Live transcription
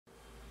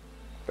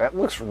That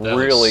looks That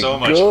really looks so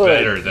much good.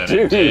 better than dude,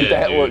 it did,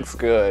 that dude. looks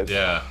good.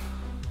 Yeah.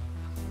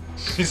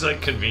 He's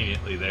like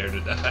conveniently there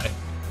to die.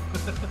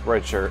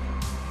 Red shirt.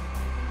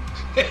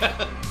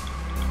 Yeah.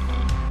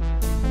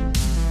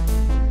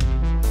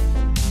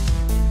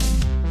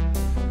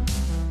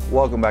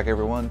 Welcome back,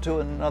 everyone, to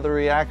another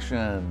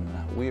reaction.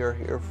 We are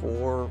here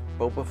for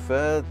Boba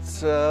Fett.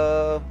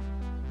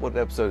 What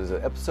episode is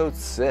it? Episode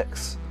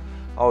 6.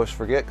 I always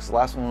forget because the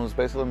last one was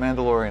basically a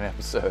Mandalorian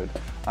episode.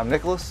 I'm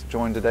Nicholas,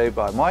 joined today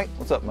by Mike.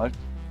 What's up, Mike?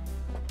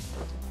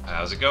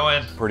 How's it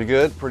going? Pretty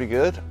good, pretty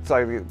good.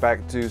 Excited to get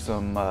back to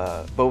some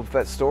Boba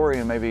Fett story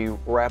and maybe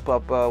wrap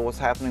up what's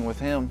happening with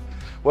him.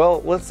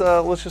 Well, let's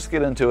just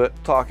get into it.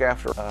 Talk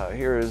after.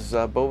 Here is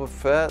Boba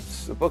Fett,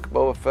 the Book of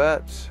Boba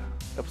Fett,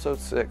 Episode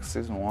 6,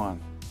 Season 1.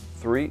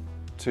 3,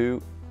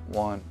 2,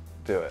 1,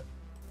 do it.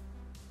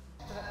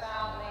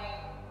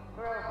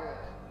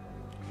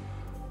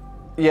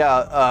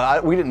 Yeah,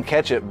 we didn't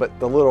catch it, but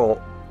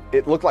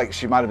it looked like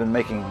she might have been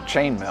making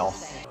chainmail.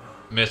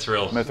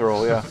 Mithril.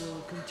 Mithril, yeah.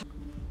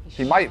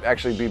 He might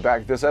actually be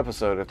back this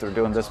episode if they're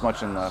doing this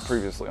much in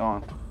Previously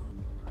On.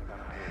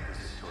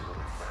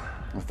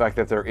 The fact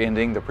that they're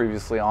ending the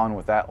Previously On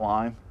with that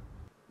line.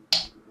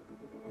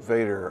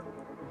 Vader,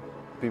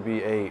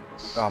 BB-8.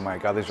 Oh my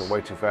god, these are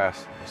way too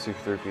fast.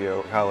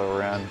 C-3PO, Kylo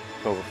Ren,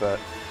 Boba Fett.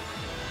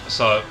 I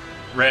saw a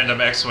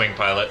random X-Wing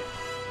pilot.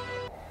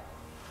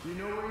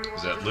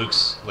 Is that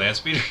Luke's land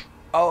speeder?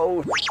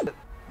 Oh, shit.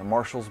 The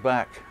Marshal's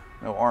back.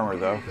 No armor,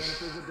 though.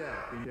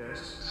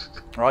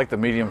 I like the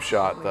medium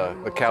shot,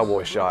 the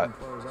cowboy shot.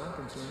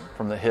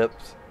 From the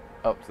hips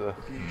up to...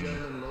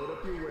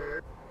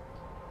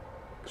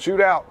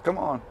 Shoot out, come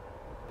on.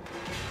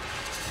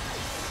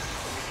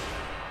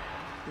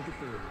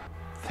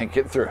 Think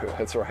it through,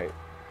 that's right.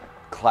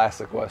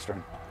 Classic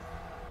Western.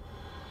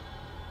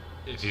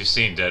 If you've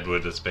seen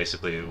Deadwood, that's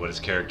basically what his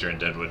character in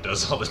Deadwood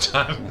does all the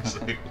time.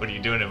 It's like, what are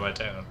you doing in my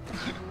town?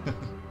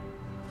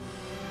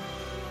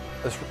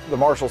 The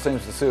Marshal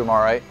seems to suit him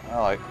all right. I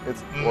like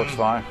it. Works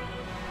fine.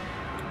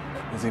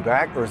 Is he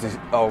back or is he?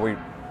 Oh, we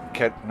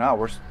can't. No,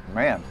 we're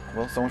man.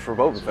 Well, so much for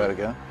Boba Fett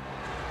again.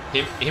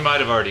 He might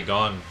have already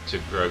gone to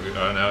Grogu.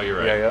 Oh no, you're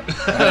right. Yeah.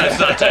 That's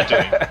not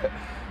tempting.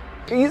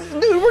 Dude,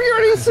 we're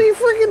already see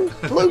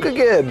freaking Luke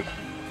again.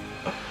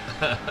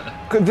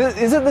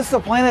 Isn't this the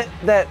planet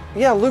that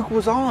Luke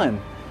was on?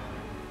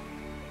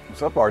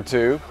 What's up,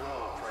 R2?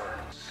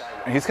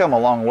 He's come a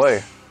long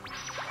way.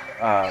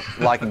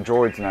 Liking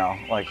droids now.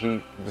 Like,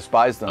 he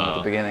despised them at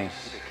the beginning.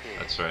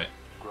 That's right.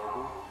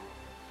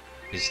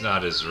 He's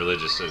not as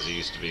religious as he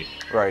used to be.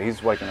 Right,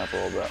 he's waking up a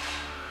little bit.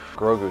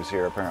 Grogu's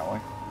here, apparently.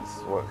 This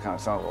is what it kind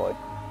of sounded like.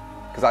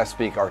 Because I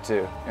speak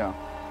R2, yeah.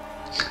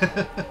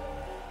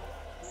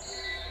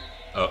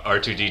 Oh,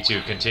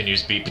 R2-D2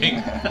 continues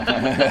beeping.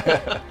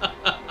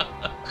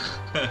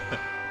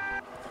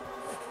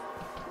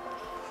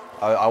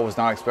 I was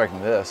not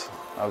expecting this.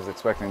 I was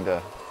expecting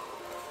to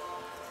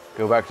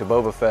go back to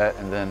Boba Fett,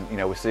 and then,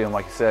 we see him,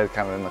 like you said,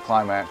 kind of in the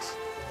climax.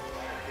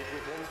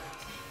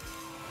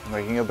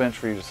 Making a bench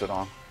for you to sit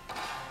on.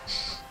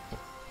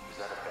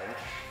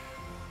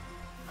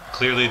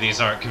 Clearly these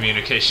aren't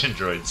communication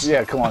droids.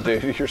 Yeah, come on,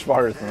 dude. You're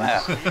smarter than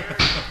that.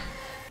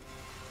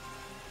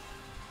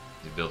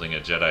 You're building a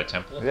Jedi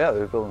temple? Yeah,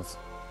 they're building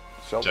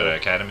shelter. Jedi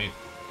Academy?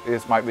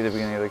 This might be the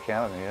beginning of the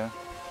academy, yeah.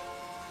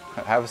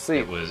 Have a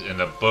seat. It was, in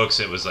the books,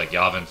 it was like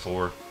Yavin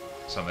 4,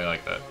 something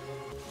like that.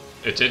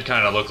 It did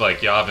kind of look like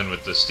Yavin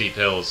with the steep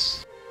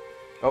hills.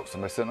 Oh,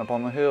 somebody's sitting up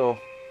on the hill.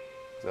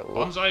 Is that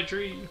Luke? Bonsai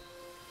tree.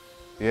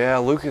 Yeah,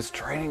 Luke is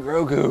training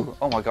Grogu.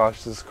 Oh my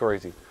gosh, this is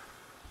crazy.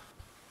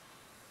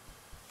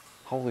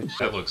 Holy shit.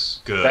 That looks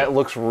good. That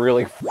looks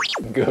really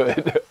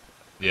good.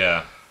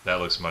 Yeah, that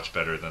looks much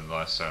better than the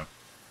last time.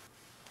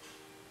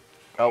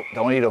 Oh,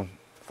 don't eat him.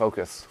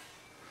 Focus.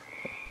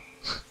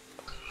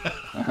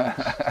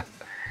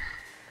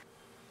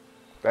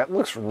 That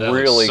looks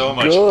really looks so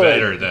much good.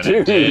 better than dude,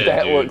 it did,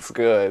 that dude. looks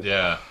good.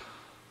 Yeah.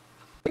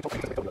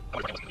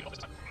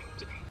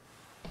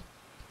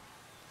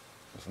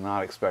 Was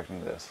not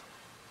expecting this.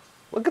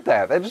 Look at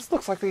that. That just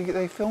looks like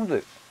they filmed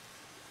it.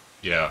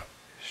 Yeah.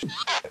 Shit.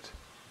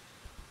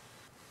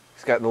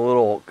 He's got the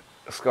little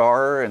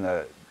scar and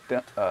the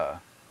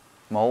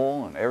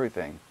mole and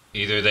everything.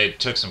 Either they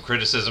took some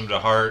criticism to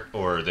heart,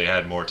 or they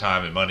had more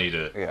time and money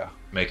to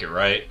make it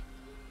right.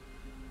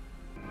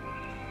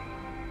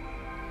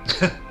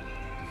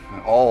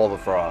 All the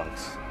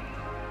frogs.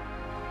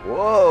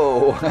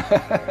 Whoa!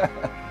 I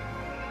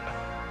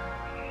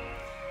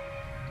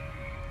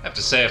have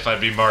to say, if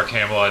I'd be Mark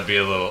Hamill, I'd be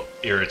a little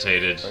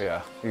irritated. Oh,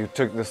 yeah, you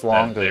took this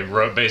long They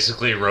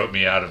basically wrote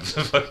me out of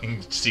the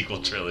fucking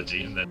sequel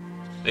trilogy, and then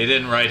they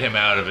didn't write him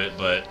out of it,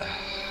 but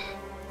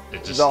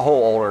it just... The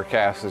whole older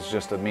cast is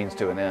just a means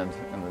to an end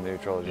in the new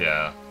trilogy.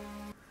 Yeah.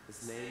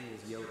 His name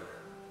is Yoda.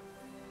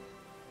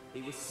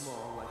 He was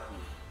small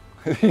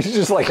like you. He's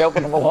just like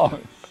helping him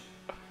along.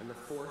 And the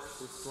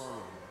Force was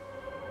strong.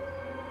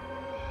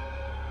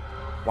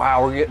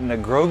 Wow, we're getting a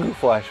Grogu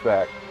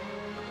flashback.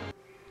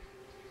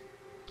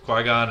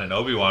 Qui-Gon and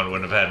Obi-Wan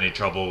wouldn't have had any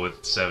trouble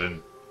with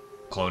 7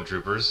 clone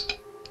troopers.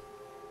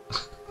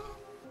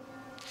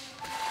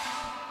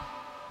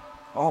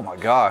 Oh my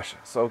gosh,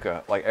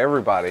 Ahsoka, like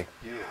everybody,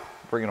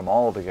 bringing them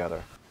all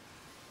together.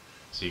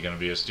 Is he gonna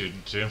be a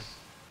student too?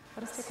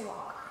 Let us take a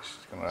walk. She's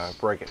gonna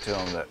break it to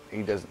him that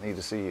he doesn't need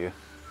to see you.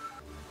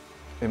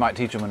 It might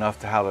teach him enough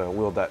to how to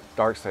wield that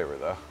darksaber,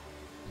 though.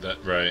 That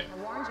right. I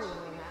warned you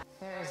when we met.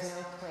 There is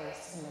no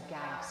place in the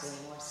galaxy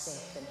more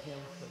safe than here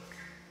with Luke.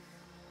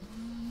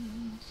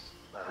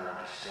 Let him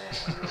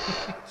understand why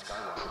you're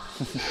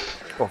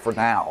Skywalker. Well, for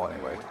now,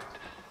 anyway.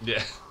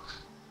 Yeah.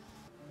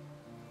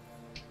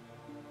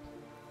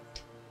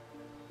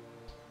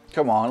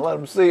 Come on, let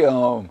him see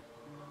him.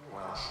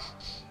 Well,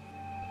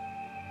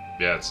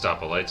 Yeah, it'd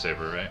stop a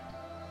lightsaber, right?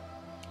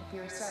 If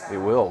you were set He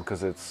up, will,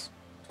 because it's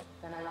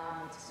then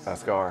allow me to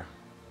Asgar.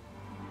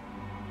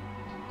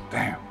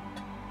 Damn.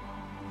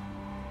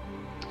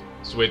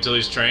 Just wait till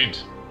he's trained.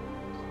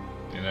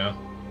 You know?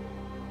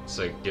 It's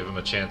like, give him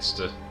a chance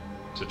to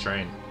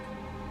train.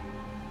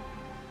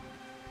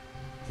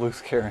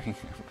 Luke's carrying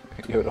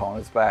Yoda on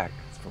his back.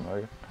 It's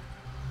familiar.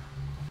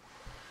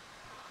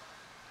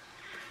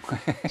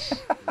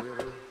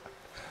 really?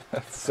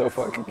 That's so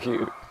fucking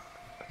cute.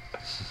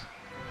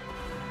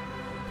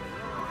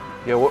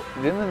 Yeah, what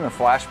didn't in the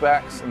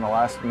flashbacks in the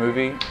last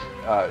movie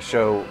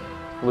show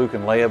Luke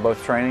and Leia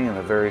both training in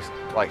a very,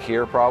 like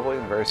here probably,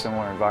 in a very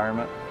similar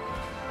environment?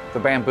 The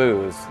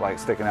bamboo is like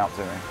sticking out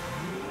to me.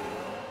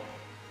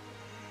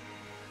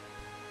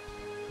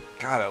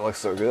 God, it looks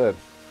so good.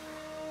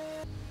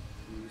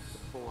 Use the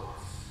Force.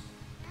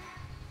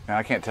 And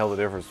I can't tell the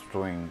difference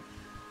between,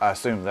 I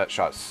assume that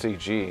shot's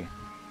CG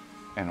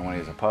and when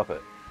he's a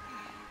puppet.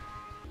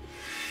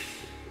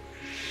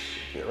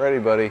 Get ready,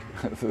 buddy.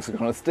 This is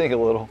gonna sting a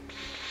little.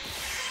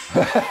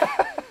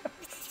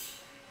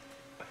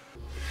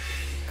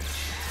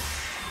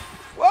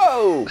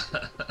 Whoa!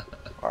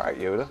 All right,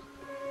 Yoda.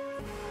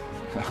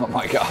 Oh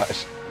my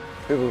gosh.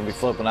 People would be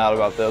flipping out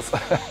about this.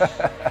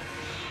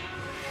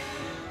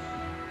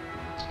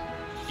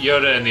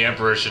 Yoda and the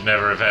Emperor should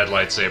never have had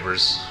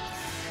lightsabers.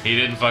 He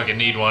didn't fucking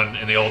need one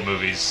in the old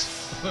movies.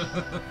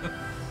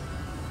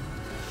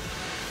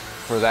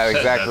 For that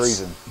exact That's-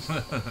 reason.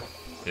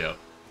 Yeah.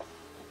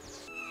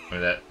 I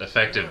mean, that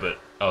effective, but...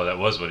 Oh, that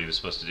was what he was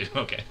supposed to do.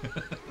 Okay.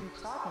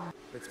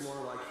 It's more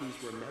like he's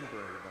remembering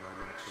than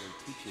I'm actually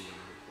teaching him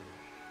anything.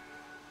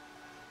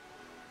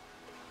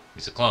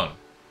 He's a clone.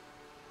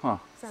 Huh.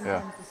 Sometimes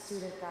Yeah. the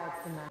student guides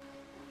the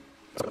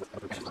master.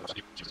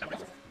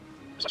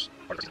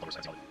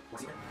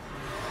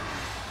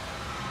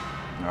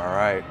 All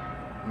right.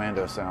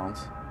 Mando sounds.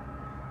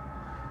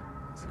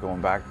 It's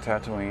going back to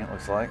Tatooine, it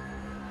looks like.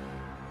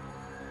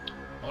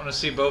 I want to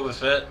see Boba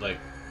Fett, like,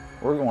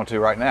 We're going to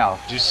right now.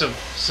 do some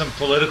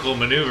political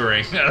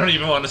maneuvering. I don't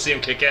even want to see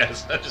him kick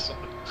ass. I just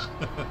want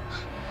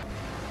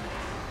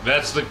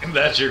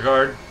That's your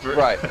guard. For,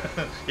 Right.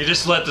 You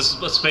just let the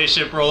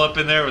spaceship roll up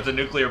in there with a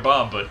nuclear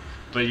bomb,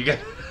 but you got...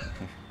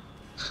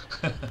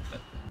 The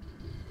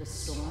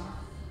storm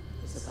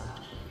is about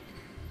to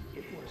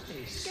break. It was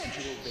a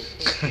scheduled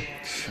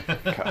vacation.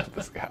 God,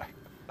 this guy.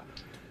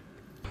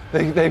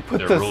 They put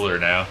Their the ruler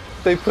now.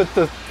 they put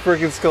the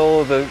freaking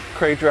skull of the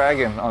Krayt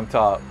Dragon on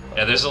top.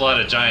 Yeah, there's a lot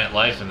of giant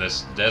life in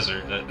this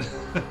desert.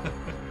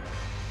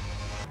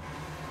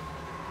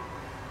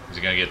 Is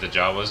he gonna get the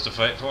Jawas to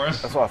fight for him?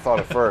 That's what I thought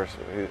at first.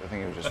 I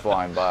think he was just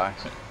flying by.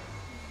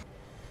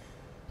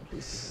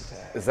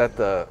 Is that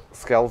the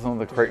skeleton of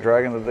the Krayt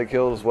Dragon that they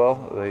killed as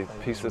well? They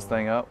pieced this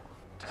thing up.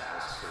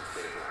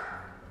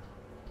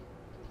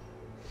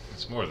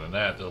 It's more than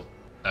that.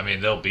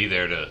 They'll be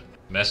there to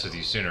mess with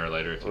you sooner or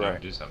later if you Right.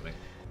 don't do something.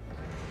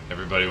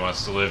 Everybody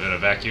wants to live in a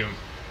vacuum.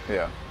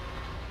 Yeah.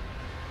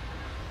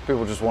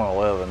 People just want to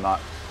live and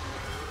not.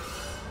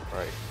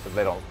 Right. But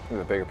they don't see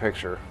the bigger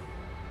picture.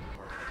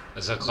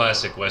 It's a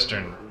classic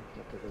Western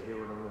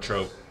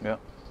trope. Yep.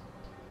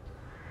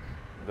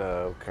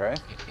 Okay.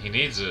 He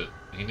needs a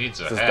Is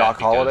hat. this Doc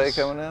Holliday because-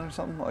 coming in or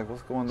something? Like,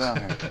 what's going down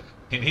here?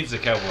 He needs a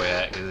cowboy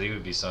hat because he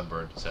would be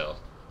sunburned as hell.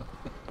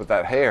 But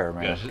that hair,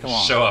 man. Yeah, Come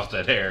on. show off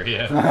that hair,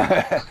 yeah.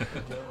 What's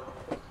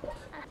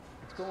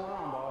going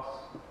on, boss?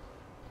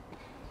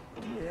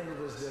 Can you handle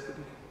this,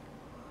 deputy?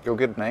 Go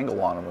get an angle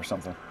on him or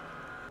something.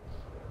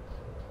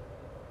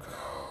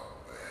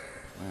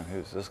 Man,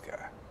 who's this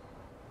guy?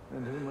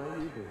 And who might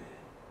you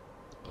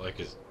be? Like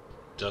his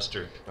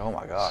duster. Oh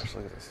my gosh,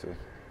 look at this dude.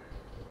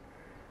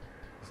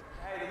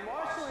 Hey, the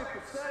marshal ain't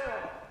for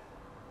sale.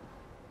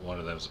 One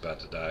of them's about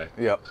to die.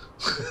 Yep.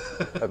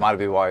 That might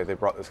be why they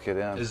brought this kid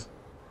in. Is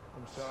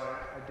I'm sorry,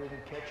 I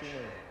didn't catch your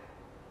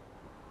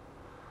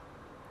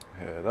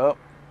name. Head up.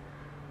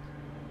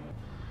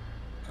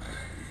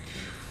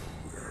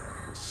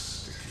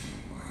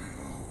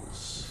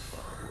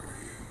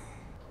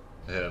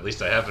 yeah, at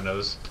least I have a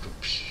nose.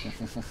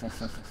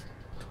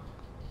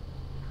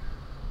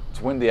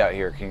 It's windy out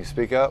here. Can you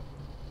speak up?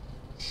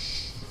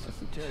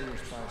 Tell your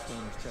spy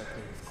Stoner's check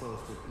that he's close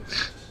with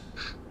business.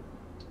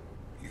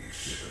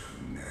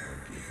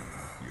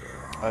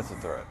 That's a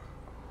threat.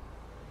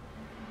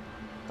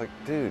 Like,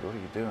 dude, what are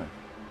you doing?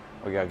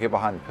 We gotta get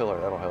behind the pillar.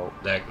 That'll help.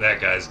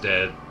 That guy's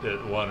dead.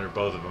 One or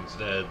both of them's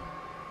dead.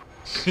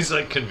 He's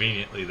like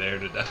conveniently there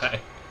to die.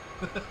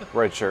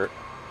 Red shirt.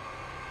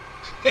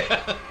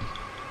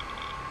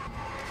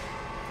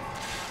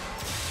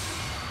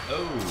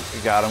 Oh.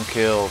 We got him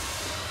killed.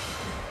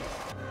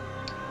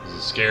 He's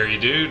a scary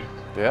dude.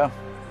 Yeah.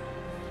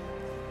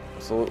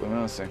 Absolutely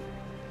menacing.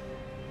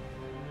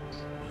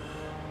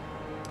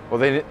 Well,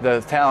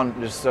 the town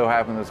just so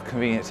happened it's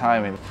convenient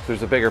timing.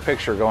 There's a bigger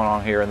picture going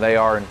on here, and they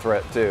are in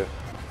threat too.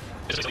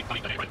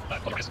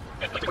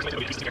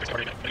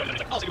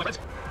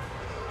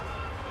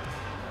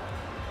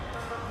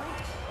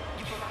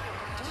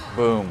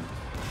 Boom.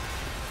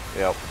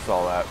 Yep,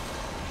 saw that.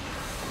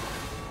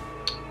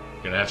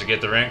 Gonna have to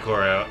get the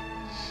Rancor out.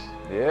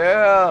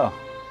 Yeah.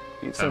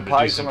 Eat some Time to do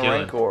pikes some and a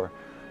killing. Rancor.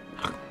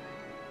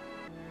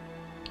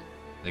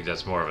 I think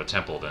that's more of a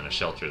temple than a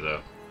shelter, though.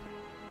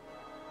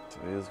 So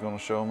he is going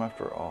to show him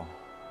after all.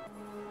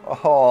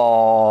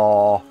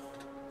 Oh.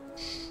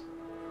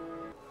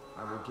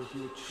 I will give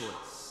you a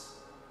choice.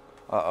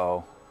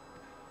 Uh-oh.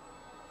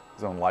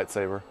 His own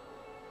lightsaber.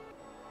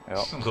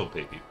 Yep. Little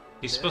baby.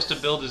 He's supposed to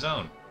build his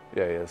own.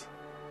 Yeah, he is.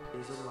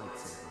 Is a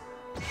lightsaber.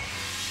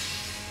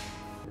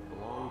 It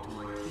belonged to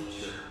my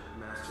teacher,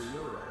 Master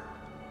Yoda.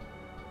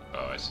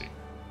 Oh, I see.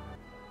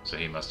 So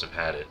he must have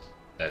had it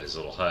at his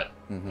little hut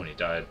when he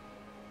died.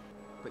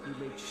 But you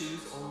may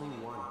choose only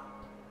one.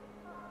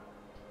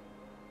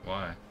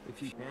 Why?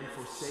 If you can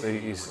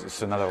forsake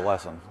It's another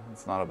lesson.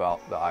 It's not about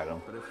the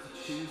item. But if you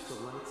choose the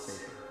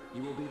lightsaber,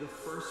 you will be the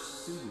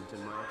first student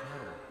in my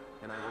academy,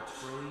 and I will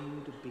train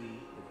you to be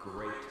a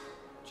great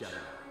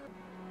Jedi.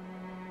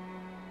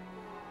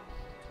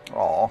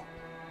 Aw.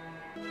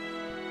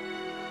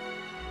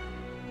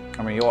 I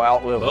mean, you'll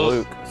outlive Both.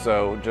 Luke,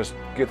 so just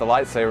get the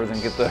lightsabers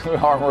and get the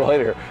armor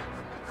later.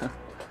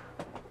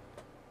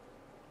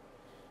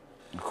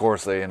 Of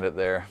course, they end it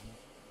there.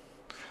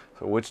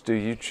 So, which do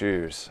you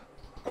choose?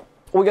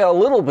 We got a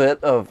little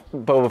bit of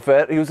Boba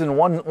Fett. He was in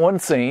one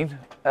scene.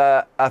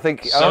 I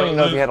think I don't even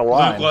know if he had a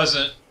line.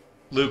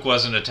 Luke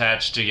wasn't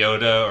attached to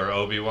Yoda or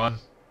Obi-Wan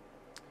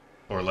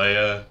or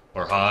Leia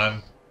or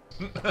Han.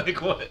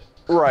 Like what?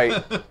 Right.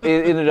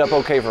 It ended up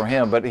okay from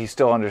him, but he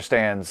still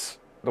understands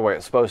the way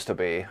it's supposed to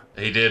be.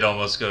 He did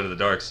almost go to the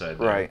dark side,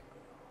 though. Right.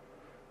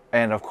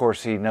 And of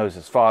course, he knows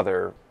his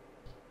father,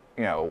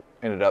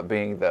 ended up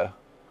being the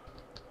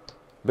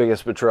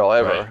biggest betrayal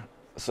ever. Right.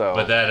 So,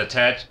 But that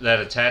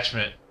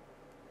attachment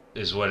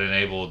is what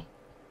enabled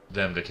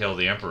them to kill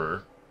the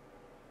Emperor.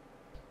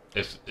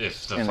 If the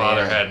In the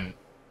father end.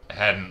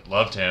 hadn't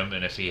loved him,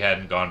 and if he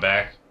hadn't gone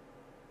back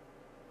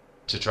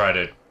to try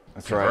to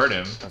that's convert right.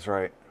 him, That's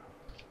right.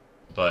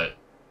 but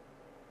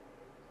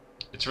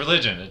it's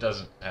religion. It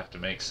doesn't have to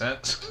make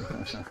sense.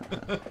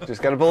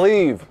 Just gotta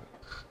believe.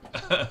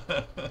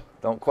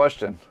 Don't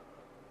question.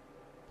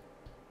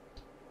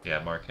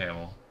 Yeah, Mark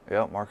Hamill.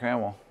 Yep, Mark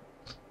Hamill.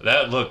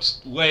 That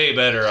looked way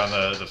better on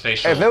the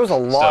facial. And there was a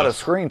lot of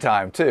stuff. screen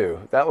time too.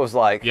 That was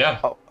like Yeah.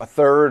 a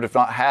third, if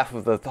not half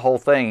of the whole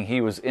thing.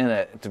 He was in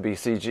it to be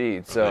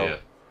CG'd. So Yeah.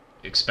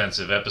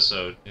 Expensive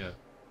episode. Yeah.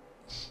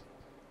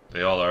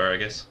 They all are, I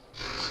guess.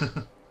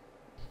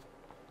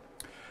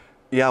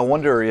 yeah, I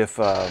wonder if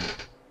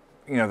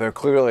they're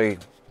clearly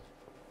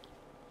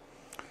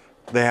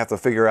they have to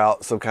figure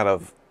out some kind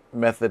of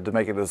method to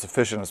make it as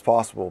efficient as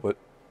possible. But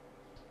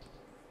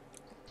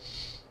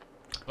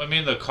I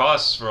mean, the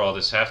costs for all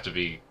this have to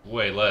be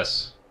way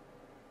less.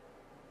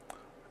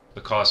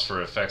 The cost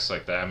for effects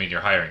like that. I mean,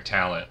 you're hiring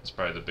talent. It's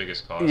probably the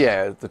biggest cost.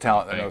 yeah, the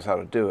talent that I think. knows how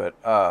to do it.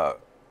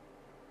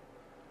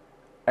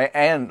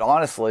 And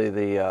honestly,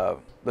 the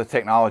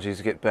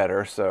technologies get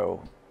better,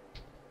 so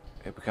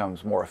it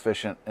becomes more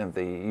efficient in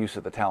the use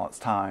of the talent's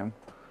time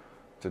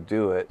to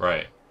do it.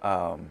 Right.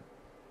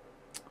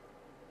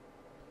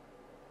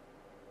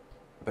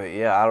 But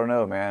yeah, I don't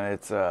know, man.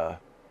 It's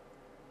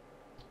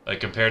Like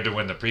compared to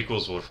when the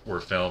prequels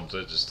were filmed,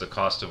 just the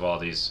cost of all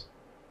these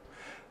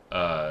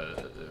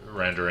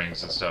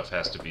renderings and stuff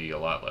has to be a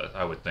lot less,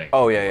 I would think.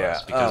 Oh, yeah, less.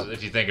 yeah. Because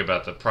if you think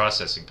about the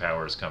processing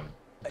power has gotten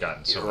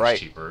so much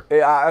cheaper.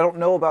 Yeah, I don't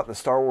know about the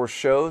Star Wars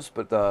shows,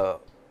 but the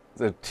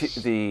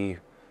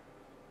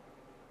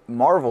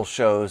Marvel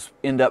shows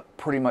end up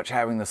pretty much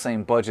having the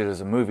same budget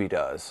as a movie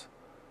does.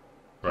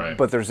 Right.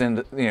 But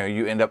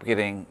you end up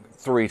getting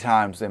 3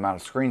 times the amount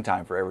of screen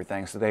time for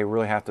everything, so they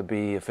really have to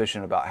be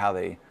efficient about how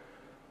they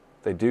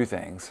do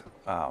things.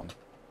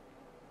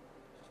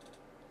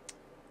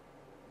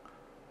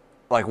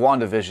 Like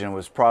WandaVision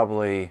was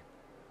probably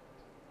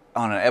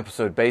on an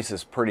episode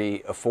basis pretty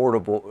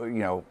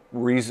affordable,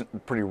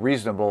 pretty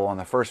reasonable on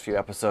the first few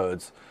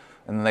episodes,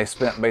 and then they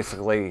spent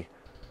basically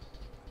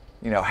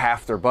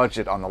half their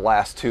budget on the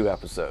last 2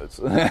 episodes.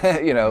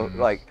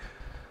 Like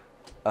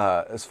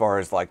as far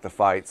as like the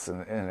fights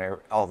and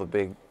all the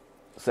big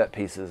set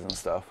pieces and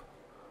stuff.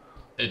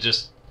 It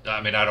just,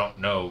 I mean, I don't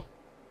know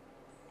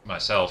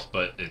myself,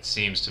 but it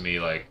seems to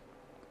me like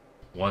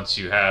once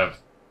you have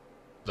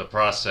the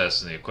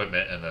process and the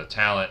equipment and the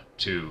talent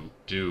to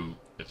do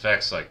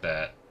effects like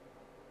that,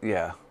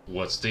 Yeah.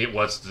 What's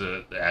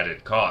the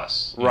added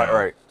cost? You Right, know?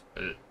 right.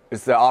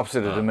 It's the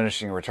opposite of Uh,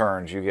 diminishing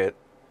returns. You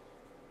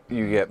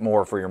get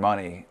more for your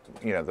money.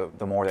 You know,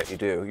 the more that you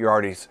do, you're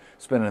already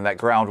spending that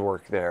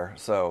groundwork there.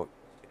 So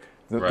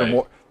the Right.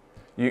 more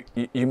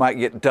you might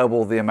get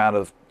double the amount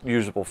of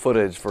usable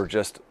footage for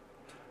just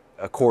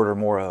a quarter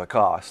more of the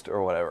cost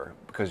or whatever,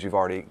 because you've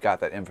already got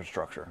that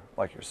infrastructure,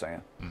 like you're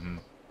saying. Mm-hmm.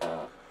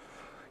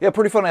 Yeah,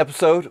 pretty fun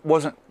episode.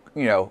 Wasn't,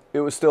 it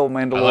was still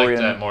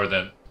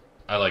Mandalorian.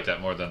 I like that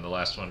more than the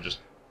last one. Just,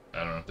 I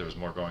don't know if there was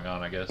more going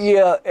on, I guess.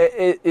 Yeah,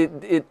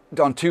 it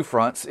on two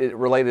fronts. It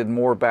related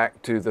more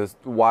back to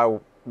why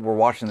we're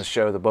watching the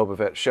show, the Boba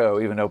Fett show,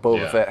 even though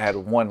Boba Fett had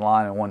one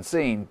line and one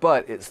scene,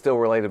 but it still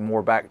related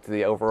more back to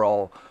the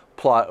overall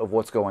plot of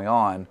what's going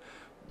on.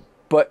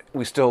 But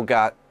we still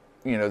got,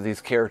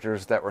 these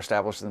characters that were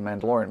established in the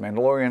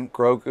Mandalorian,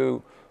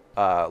 Grogu,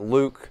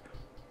 Luke,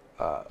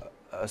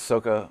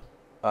 Ahsoka,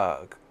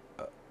 The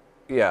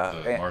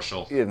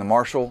Marshal. Yeah, the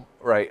Marshal,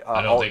 right.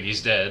 I don't think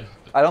he's dead.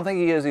 I don't think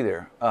he is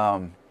either.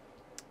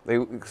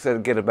 They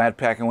said get a med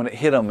pack, and when it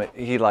hit him,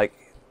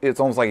 it's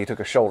almost like he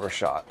took a shoulder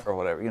shot or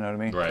whatever. You know what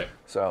I mean? Right.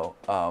 So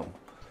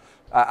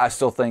I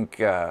still think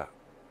they're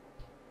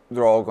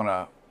all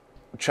gonna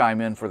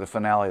chime in for the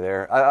finale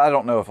there. I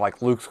don't know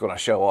if Luke's gonna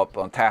show up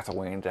on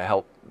Tatooine to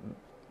help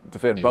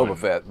defend Boba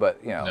Fett,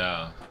 but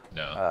No.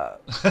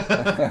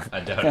 I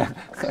doubt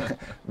it.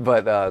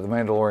 But the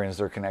Mandalorians,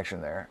 their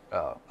connection there.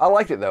 I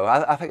liked it though.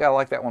 I think I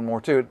like that one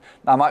more too.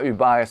 I might be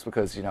biased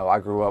because I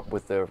grew up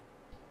with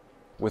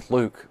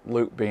Luke.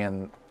 Luke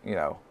being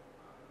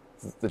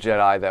the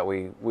Jedi that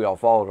we all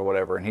followed or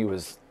whatever, and he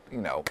was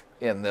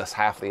in this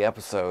half the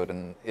episode,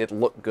 and it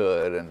looked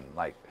good, and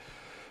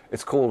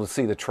it's cool to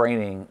see the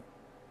training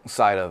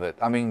side of it.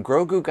 I mean,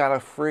 Grogu got a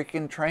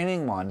freaking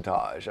training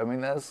montage. I mean,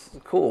 that's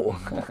cool.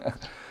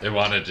 They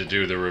wanted to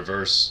do the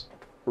reverse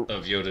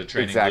of Yoda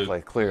training. Exactly,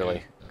 Luke.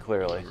 clearly.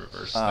 The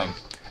reverse thing.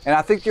 And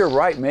I think you're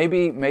right.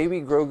 Maybe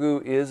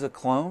Grogu is a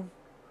clone,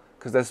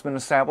 because that's been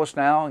established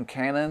now in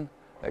canon.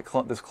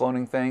 This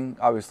cloning thing,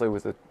 obviously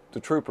with the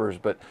troopers,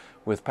 but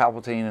with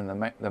Palpatine and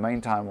the main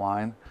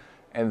timeline,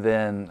 and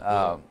then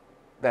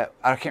that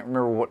I can't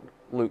remember what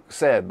Luke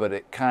said, but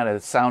it kind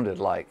of sounded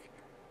like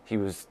he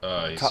was.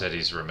 He said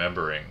he's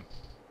remembering.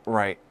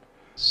 Right.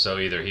 So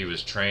either he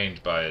was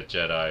trained by a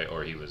Jedi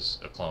or he was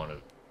a clone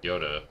of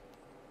Yoda.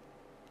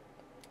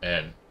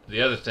 And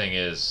the other thing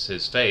is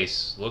his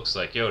face looks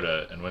like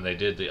Yoda, and when they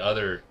did the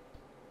other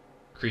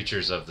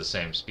creatures of the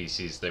same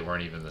species, they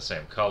weren't even the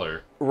same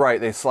color.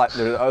 Right. There's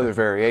other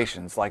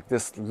variations. Like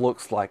this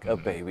looks like a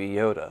baby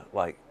Yoda.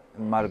 Like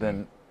it might have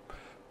been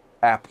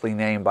aptly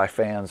named by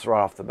fans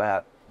right off the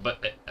bat.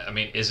 But I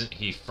mean, isn't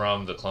he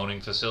from the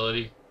cloning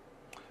facility?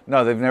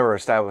 No, they've never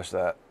established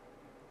that.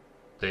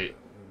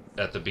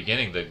 At the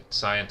beginning, the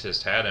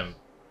scientist had him.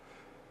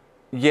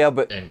 Yeah,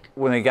 but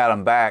when they got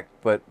him back,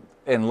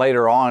 and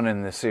later on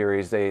in the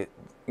series, they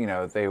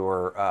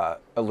were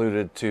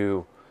alluded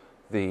to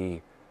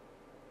the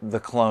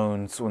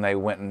clones when they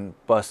went and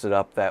busted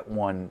up that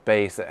one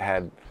base that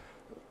had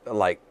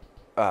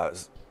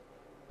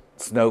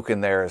Snoke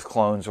in there as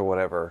clones or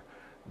whatever.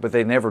 But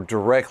they never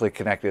directly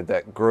connected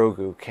that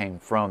Grogu came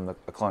from the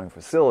cloning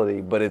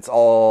facility. But it's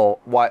all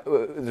why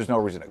there's no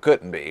reason it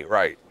couldn't be,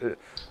 right?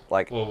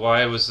 Well,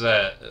 why was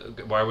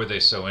that? Why were they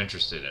so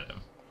interested in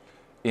him?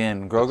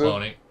 In Grogu? The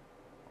cloning?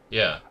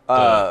 Yeah.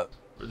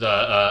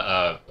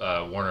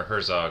 Werner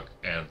Herzog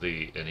and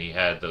he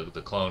had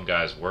the clone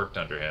guys worked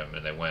under him,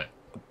 and they went.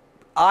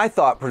 I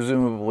thought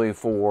presumably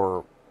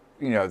for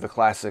the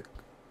classic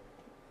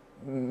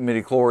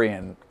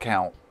midichlorian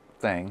count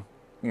thing.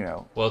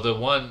 Well, the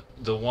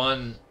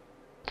one,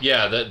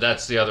 yeah,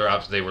 that's the other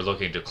option. They were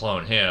looking to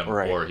clone him,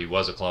 right. Or he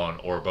was a clone,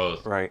 or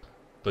both. Right.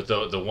 But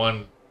the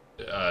one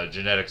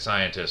genetic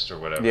scientist or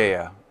whatever.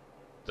 Yeah.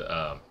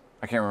 I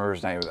can't remember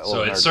his name.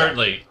 So it's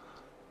certainly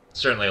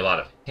a lot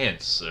of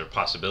hints or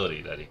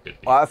possibility that he could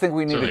be. Well, I think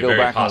we need to go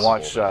back and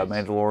watch that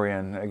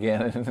Mandalorian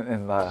again,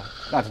 and not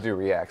to do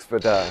reacts,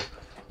 but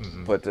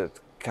but to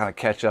kind of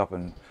catch up.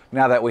 And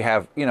now that we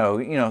have,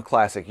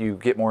 classic, you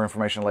get more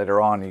information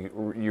later on.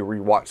 You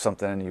rewatch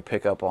something and you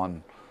pick up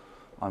on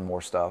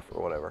more stuff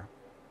or whatever.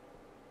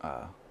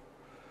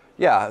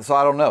 Yeah, so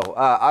I don't know.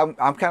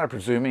 I'm kind of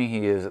presuming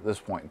he is at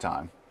this point in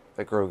time,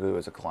 that Grogu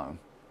is a clone.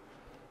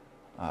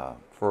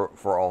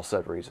 For all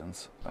said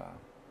reasons,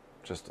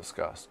 just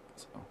discussed.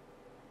 So.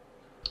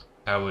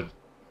 How'd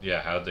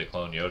they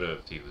clone Yoda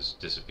if he was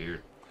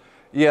disappeared?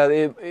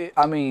 Yeah,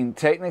 I mean,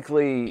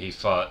 technically, he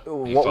fought the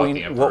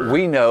Emperor. What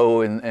we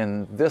know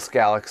in this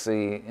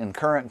galaxy in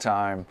current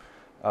time,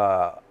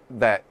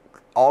 that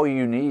all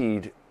you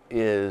need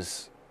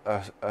is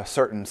a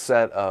certain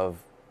set of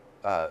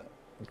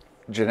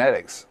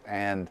genetics,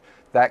 and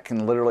that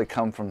can literally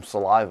come from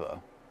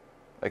saliva.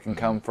 It can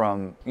come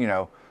from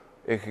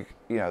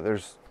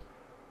there's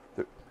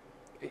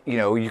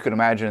you can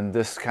imagine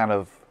this kind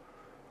of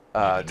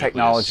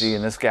technology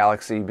in this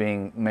galaxy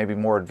being maybe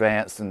more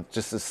advanced and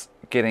just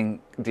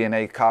getting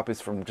DNA copies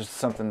from just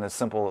something as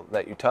simple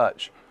that you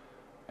touch,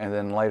 and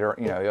then later,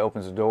 he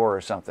opens a door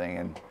or something,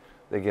 and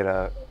they get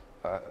a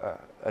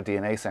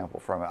DNA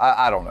sample from it.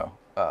 I don't know.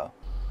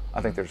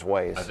 I think there's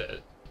ways.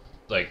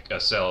 Like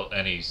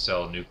any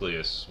cell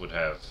nucleus would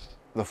have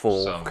The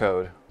full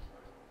code.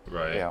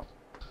 Right.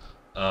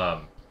 Yeah.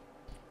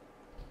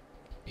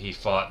 He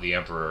fought the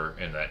Emperor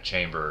in that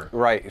chamber.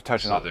 Right,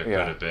 touching on. So there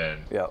could have been.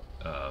 Yeah.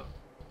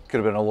 Could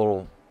have been a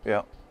little.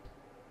 Yeah.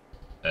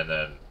 And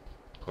then,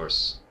 of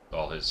course,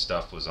 all his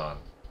stuff was on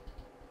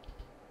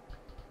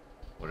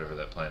whatever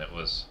that planet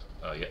was.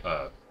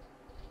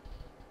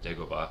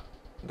 Dagobah.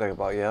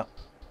 Dagobah,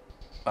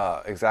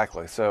 yeah.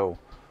 Exactly. So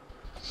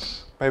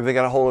maybe they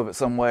got a hold of it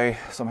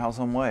somehow,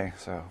 some way.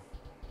 So,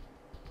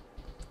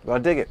 but I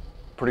dig it.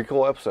 Pretty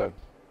cool episode.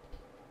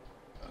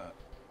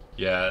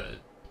 Yeah,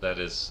 it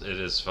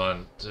is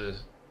fun to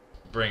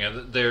bring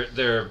in.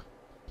 They're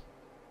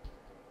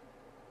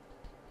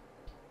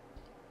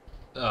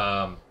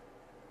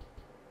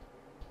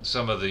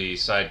some of the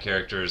side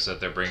characters that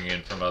they're bringing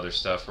in from other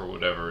stuff or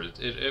whatever.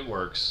 It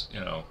works.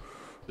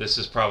 This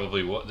is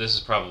probably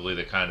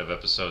the kind of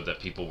episode that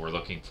people were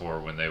looking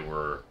for when they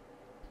were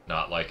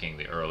not liking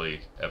the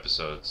early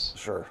episodes.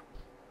 Sure.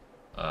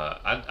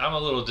 I'm a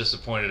little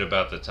disappointed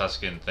about the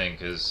Tusken thing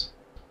because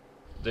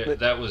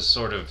that was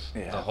sort of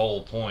the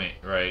whole point,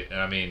 right?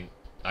 And I mean,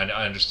 I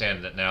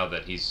understand that now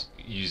that he's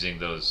using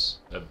those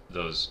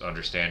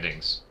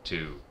understandings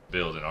to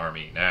build an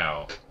army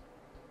now.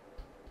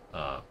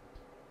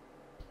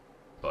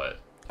 But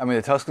I mean,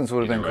 the Tuskens would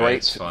have been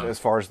great as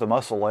far as the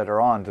muscle later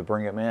on to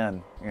bring him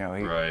in.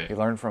 He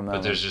learned from them.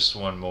 But there's just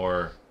one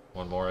more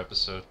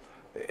episode.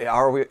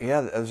 Are we?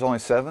 Yeah, there's only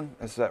 7.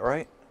 Is that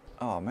right?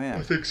 Oh man,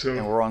 I think so.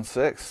 And we're on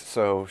 6.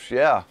 So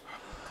yeah,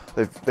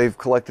 they've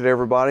collected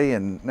everybody,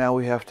 and now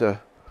we have to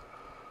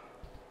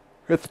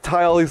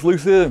tie all these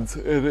loose ends,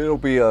 and it'll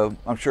be.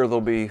 I'm sure there'll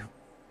be.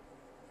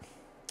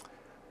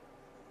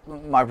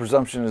 My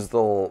presumption is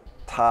they'll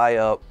tie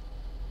up.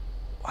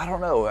 I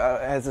don't know.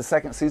 Has the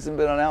second season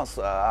been announced?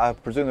 I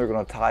presume they're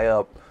going to tie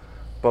up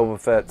Boba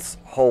Fett's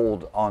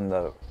hold on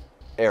the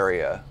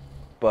area,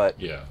 but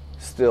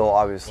still,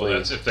 obviously. Well,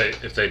 that's if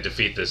they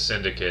defeat this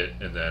syndicate,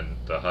 and then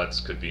the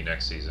Hutts could be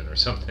next season or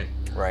something.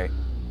 Right.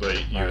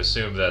 But you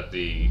assume that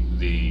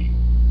the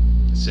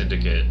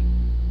syndicate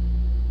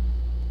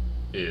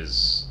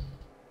is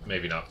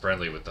maybe not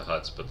friendly with the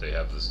Hutts, but they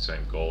have the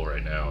same goal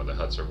right now, and the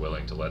Hutts are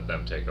willing to let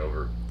them take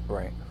over.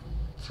 Right.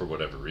 For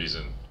whatever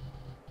reason.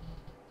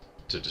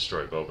 To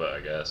destroy Boba, I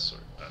guess, or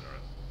I don't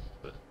know.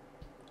 But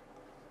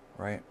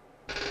right.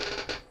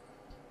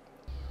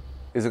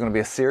 Is it going to be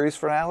a series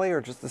finale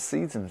or just a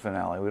season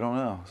finale? We don't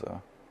know.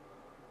 So,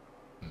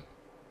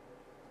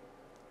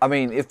 I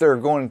mean, if they're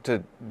going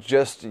to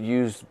just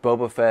use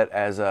Boba Fett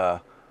as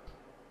a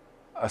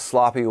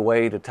sloppy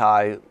way to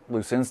tie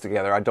loose ends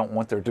together, I don't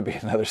want there to be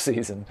another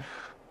season.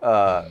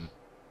 But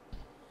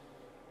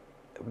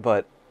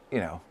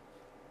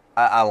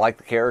I like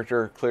the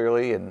character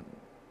clearly, and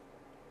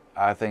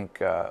I think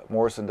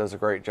Morrison does a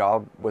great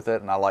job with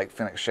it, and I like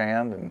Fennec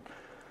Shand, and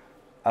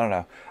I don't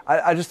know.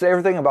 I just,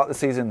 everything about the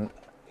season,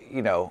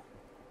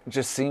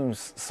 just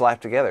seems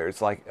slapped together.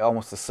 It's like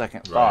almost a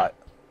second thought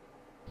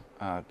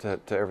to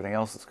everything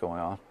else that's going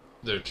on.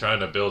 They're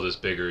trying to build this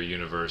bigger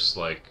universe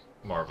like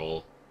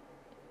Marvel,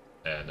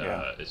 and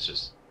it's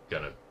just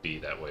going to be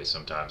that way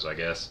sometimes, I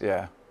guess.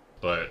 Yeah.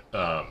 But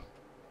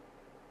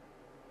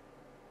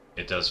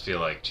it does feel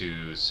like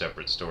 2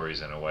 separate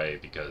stories in a way,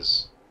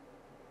 because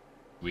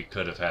we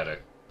could have had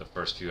the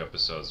first few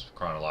episodes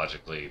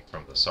chronologically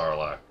from the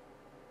Sarlacc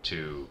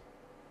to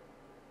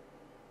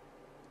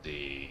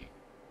the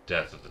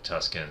death of the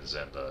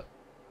Tuskens and the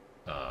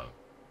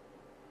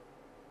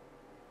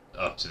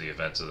up to the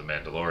events of the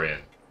Mandalorian.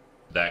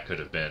 That could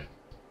have been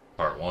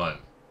part 1,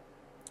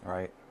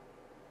 right,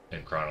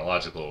 in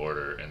chronological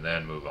order, and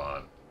then move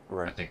on.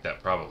 Right. I think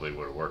that probably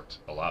would have worked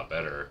a lot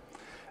better.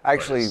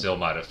 Actually, but it still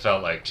might have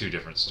felt like 2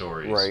 different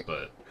stories. Right.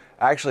 But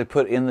I actually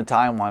put in the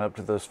timeline up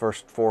to those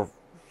first 4,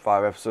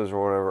 5 episodes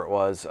or whatever it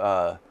was,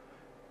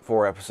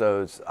 4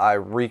 episodes.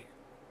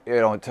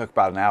 It took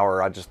about an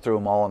hour. I just threw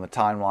them all in the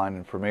timeline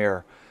in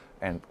Premiere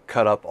and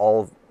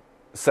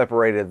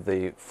separated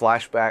the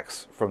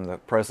flashbacks from the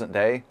present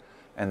day,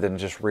 and then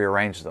just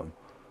rearranged them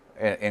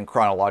in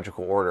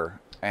chronological order.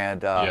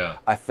 And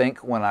I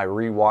think when I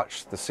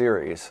rewatch the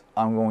series,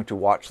 I'm going to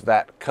watch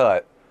that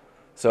cut.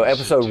 So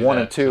episode 1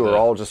 and 2 are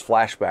all just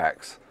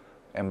flashbacks,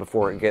 and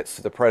before it gets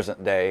to the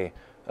present day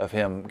of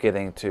him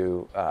getting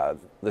to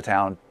the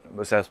town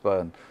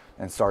Mosespa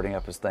and starting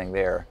up his thing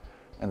there,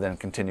 and then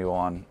continue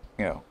on.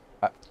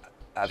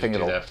 I think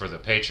it'll do that for the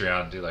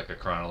Patreon. Do like a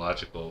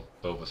chronological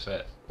Boba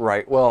Fett.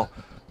 Right. Well,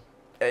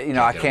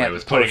 I can't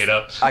with putting it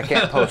up. I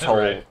can't post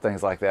whole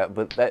things like that,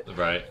 but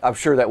I'm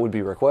sure that would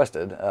be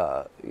requested.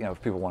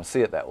 If people want to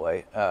see it that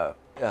way.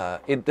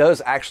 It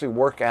does actually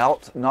work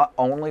out not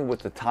only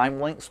with the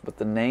time links, but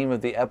the name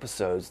of the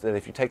episodes. That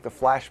if you take the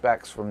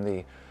flashbacks from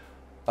the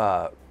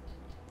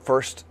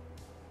first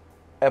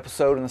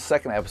episode and the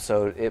second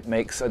episode, it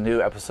makes a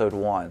new episode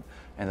 1.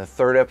 and the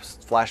third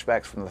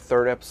flashbacks from the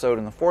third episode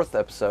and the fourth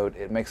episode,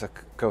 it makes a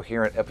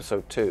coherent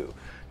episode 2.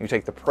 You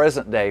take the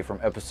present day from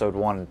episode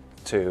 1 and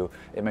 2,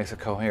 it makes a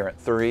coherent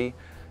 3,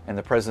 and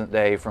the present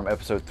day from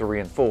episode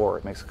 3 and 4,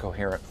 it makes a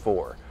coherent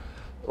 4.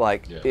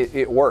 Like,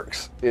 it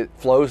works. It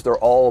flows. They're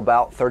all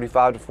about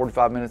 35 to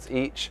 45 minutes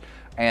each,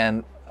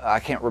 and I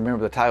can't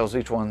remember the titles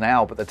of each one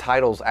now, but the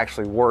titles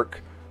actually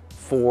work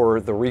for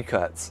the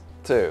recuts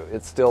too.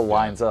 It still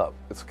lines up.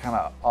 It's kind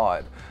of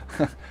odd.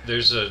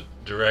 There's a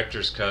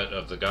director's cut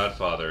of The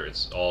Godfather.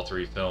 It's all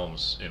 3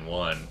 films in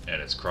one,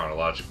 and it's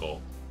chronological.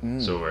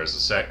 So whereas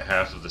the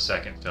half of the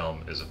second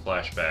film is a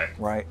flashback,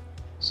 Right.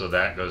 so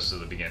that goes to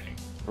the beginning.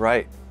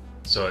 Right.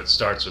 So it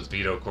starts with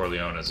Vito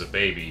Corleone as a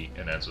baby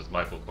and ends with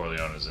Michael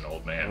Corleone as an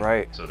old man.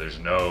 Right. So there's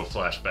no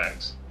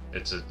flashbacks.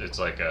 It's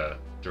like a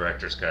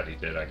director's cut he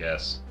did, I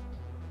guess.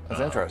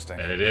 That's interesting.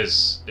 And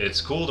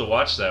it's cool to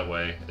watch that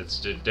way. It's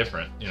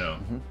different, you know.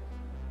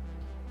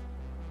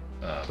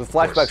 The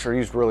flashbacks are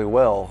used really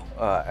well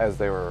as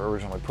they were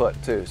originally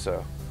put too.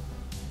 So.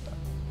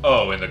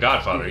 Oh, in The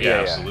Godfather, Yeah,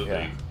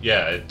 absolutely.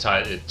 Yeah,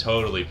 it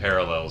totally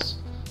parallels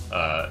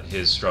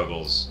his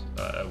struggles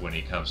when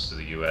he comes to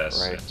the U.S.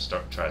 Right.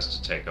 and tries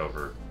to take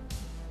over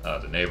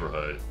the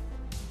neighborhood.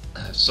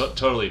 So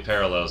totally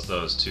parallels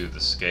those to the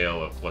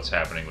scale of what's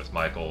happening with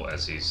Michael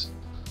as he's,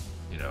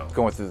 you know,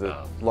 Going through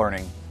the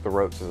learning the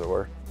ropes, as it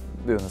were,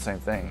 doing the same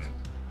things.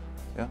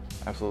 Yeah,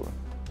 absolutely.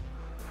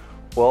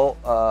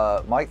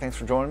 Well, Mike, thanks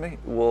for joining me.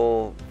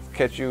 We'll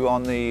catch you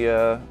on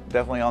the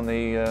definitely on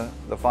the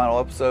final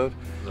episode.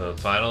 The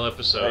final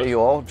episode. Hey, you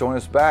all join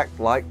us back.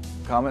 Like,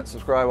 comment,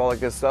 subscribe, all that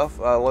good stuff.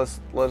 Let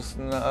us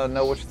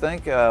know what you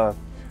think.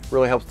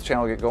 Really helps the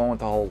channel get going with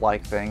the whole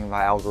like thing, the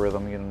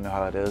algorithm. You know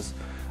how it is.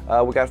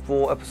 We got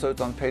full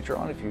episodes on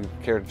Patreon if you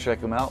care to check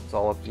them out. It's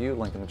all up to you.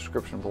 Link in the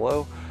description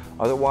below.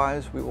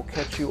 Otherwise, we will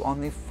catch you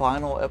on the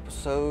final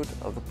episode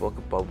of the Book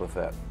of Boba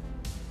Fett.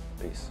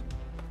 Peace.